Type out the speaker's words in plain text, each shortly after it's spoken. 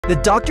The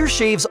doctor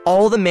shaves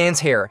all the man's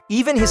hair,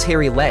 even his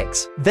hairy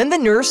legs. Then the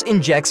nurse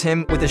injects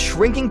him with a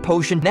shrinking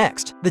potion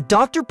next. The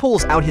doctor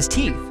pulls out his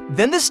teeth.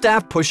 Then the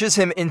staff pushes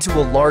him into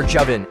a large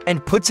oven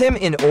and puts him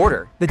in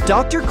order. The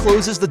doctor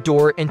closes the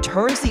door and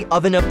turns the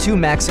oven up to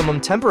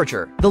maximum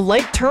temperature. The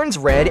light turns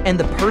red and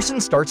the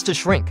person starts to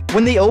shrink.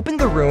 When they open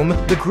the room,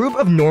 the group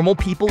of normal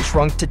people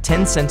shrunk to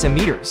 10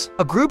 centimeters.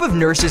 A group of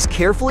nurses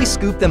carefully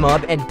scoop them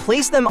up and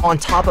place them on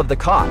top of the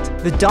cot.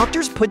 The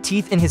doctors put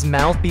teeth in his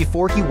mouth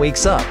before he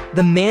wakes up.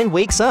 The man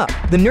wakes up.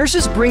 The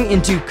nurses bring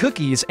in 2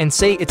 cookies and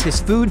say it's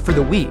his food for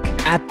the week.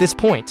 At this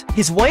point,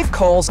 his wife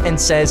calls and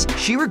says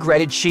she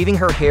regretted shaving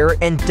her hair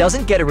and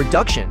doesn't get a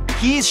reduction.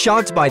 He is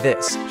shocked by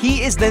this.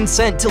 He is then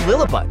sent to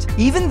Lilliput,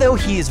 even though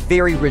he is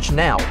very rich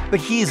now,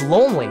 but he is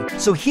lonely,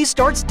 so he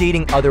starts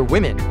dating other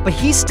women. But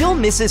he still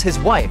misses his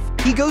wife.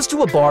 He goes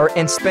to a bar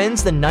and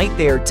spends the night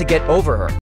there to get over her.